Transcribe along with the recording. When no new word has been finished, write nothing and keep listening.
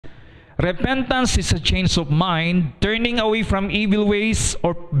Repentance is a change of mind, turning away from evil ways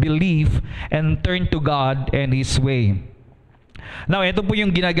or belief and turn to God and His way. Now, ito po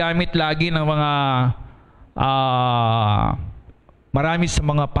yung ginagamit lagi ng mga marami sa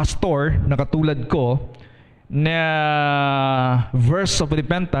mga pastor na katulad ko na verse of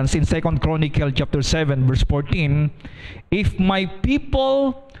repentance in 2 Chronicle chapter 7 verse 14. If my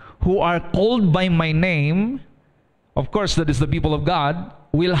people who are called by my name, of course that is the people of God,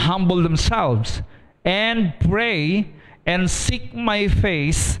 will humble themselves and pray and seek my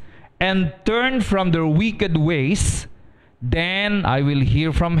face and turn from their wicked ways, then I will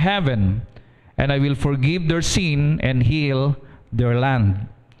hear from heaven and I will forgive their sin and heal their land.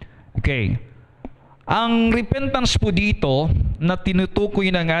 Okay. Ang repentance po dito na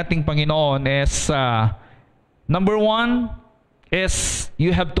tinutukoy ng ating Panginoon is number one is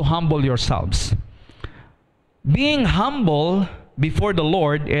you have to humble yourselves. Being humble before the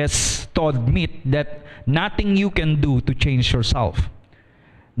Lord is to admit that nothing you can do to change yourself.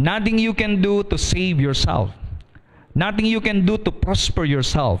 Nothing you can do to save yourself. Nothing you can do to prosper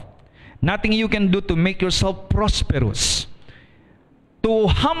yourself. Nothing you can do to make yourself prosperous. To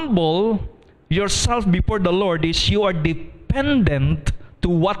humble yourself before the Lord is you are dependent to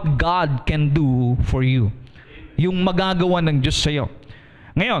what God can do for you. Yung magagawa ng Diyos sa iyo.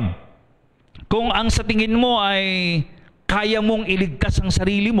 Ngayon, kung ang sa tingin mo ay kaya mong iligtas ang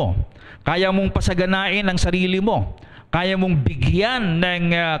sarili mo, kaya mong pasaganain ang sarili mo, kaya mong bigyan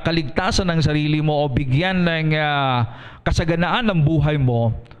ng kaligtasan ng sarili mo o bigyan ng kasaganaan ng buhay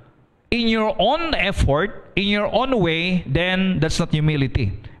mo, in your own effort, in your own way, then that's not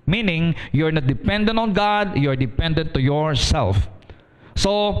humility. Meaning, you're not dependent on God, you're dependent to yourself.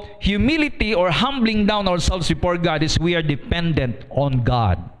 So, humility or humbling down ourselves before God is we are dependent on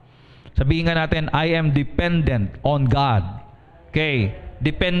God. Sabihin nga natin, I am dependent on God. Okay?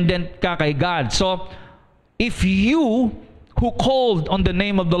 Dependent ka kay God. So, if you who called on the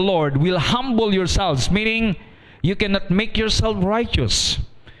name of the Lord will humble yourselves, meaning you cannot make yourself righteous.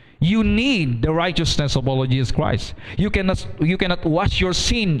 You need the righteousness of our Lord Jesus Christ. You cannot wash your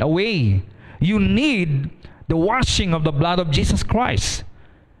sin away. You need the washing of the blood of Jesus Christ.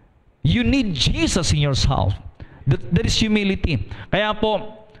 You need Jesus in yourself. That is humility. Kaya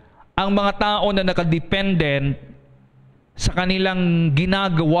po, ang mga tao na nakadependent sa kanilang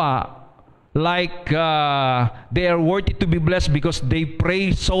ginagawa, like they are worthy to be blessed because they pray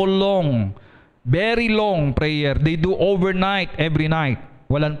so long, very long prayer. They do overnight, every night.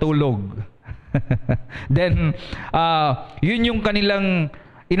 Walang tulog. Then, yun yung kanilang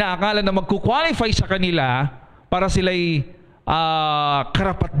inaakala na magkukwalify sa kanila para sila'y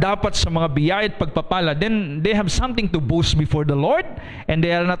karapat-dapat sa mga biyaya at pagpapala. Then, they have something to boast before the Lord and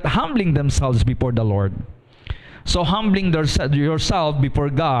they are not humbling themselves before the Lord. So, humbling yourself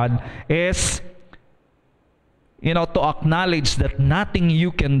before God is, to acknowledge that nothing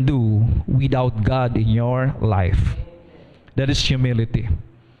you can do without God in your life. That is humility.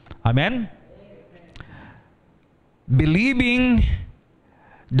 Amen? Believing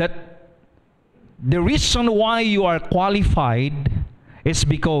that the reason why you are qualified is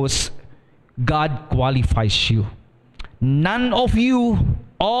because God qualifies you. None of you,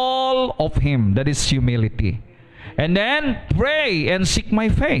 all of Him. That is humility. And then, pray and seek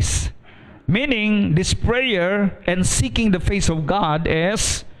my face. Meaning, this prayer and seeking the face of God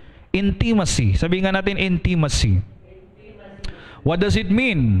is intimacy. Sabihin nga natin, intimacy. What does it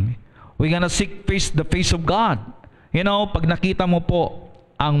mean? We're gonna seek the face of God. Pag nakita mo po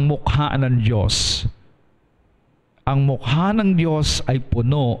ang mukha ng Diyos, ang mukha ng Diyos ay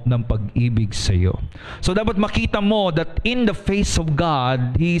puno ng pag-ibig sa iyo. So dapat makita mo that in the face of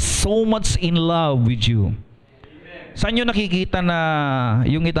God, He is so much in love with you. Saan nyo nakikita na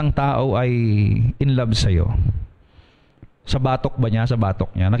yung itang tao ay in love sa iyo? Sa batok ba niya? Sa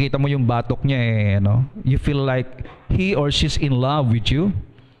batok niya. Nakita mo yung batok niya you feel like he or she's in love with you?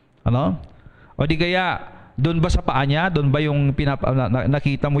 O di kaya, doon ba sa paa niya? Doon ba yung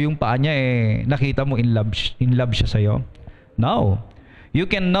nakita mo yung paa niya nakita mo in love siya sa'yo? No. You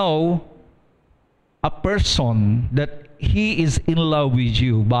can know a person that he is in love with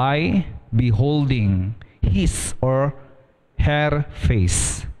you by beholding his or her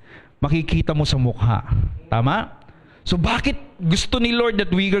face. Makikita mo sa mukha. Tama? So bakit gusto ni Lord that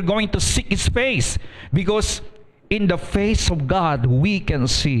we are going to seek His face? Because in the face of God, we can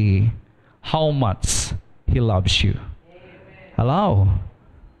see how much He loves you. Hello?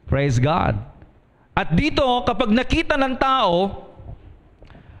 Praise God. At dito, kapag nakita ng tao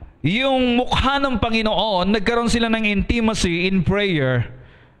yung mukha ng Panginoon, nagkaroon sila ng intimacy in prayer,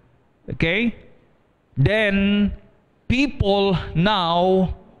 okay? Then, people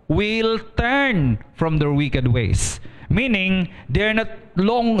now will turn from their wicked ways. Meaning, they're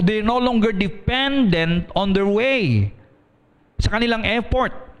no longer dependent on their way. Sa kanilang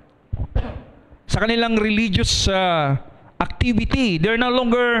effort, sa kanilang religious activity, they're no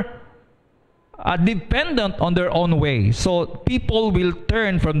longer dependent on their own way. So, people will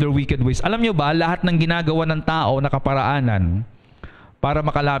turn from their wicked ways. Alam nyo ba, lahat ng ginagawa ng tao na kaparaanan para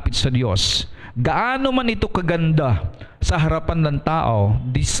makalapit sa Diyos, gaano man ito kaganda sa harapan ng tao,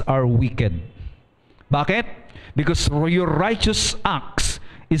 these are wicked. Bakit? Because your righteous acts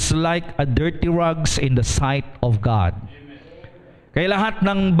is like a dirty rags in the sight of God. Kaya lahat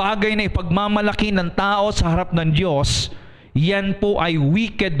ng bagay na ipagmamalaki ng tao sa harap ng Diyos, yan po ay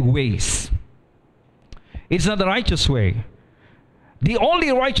wicked ways. It's not the righteous way. The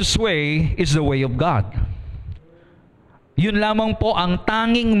only righteous way is the way of God. Yun lamang po ang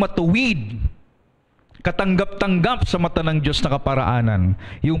tanging matuwid, katanggap-tanggap sa mata ng Diyos na kaparaanan.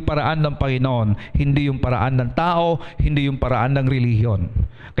 Yung paraan ng Panginoon, hindi yung paraan ng tao, hindi yung paraan ng relihiyon.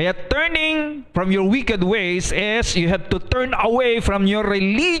 Kaya turning from your wicked ways is you have to turn away from your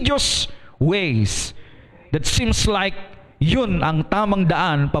religious ways. That seems like yun ang tamang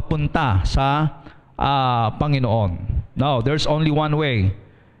daan papunta sa Panginoon. No, there's only one way.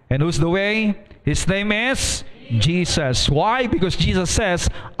 And who's the way? His name is Jesus. Why? Because Jesus says,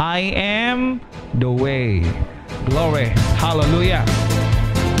 I am the way. Glory. Hallelujah.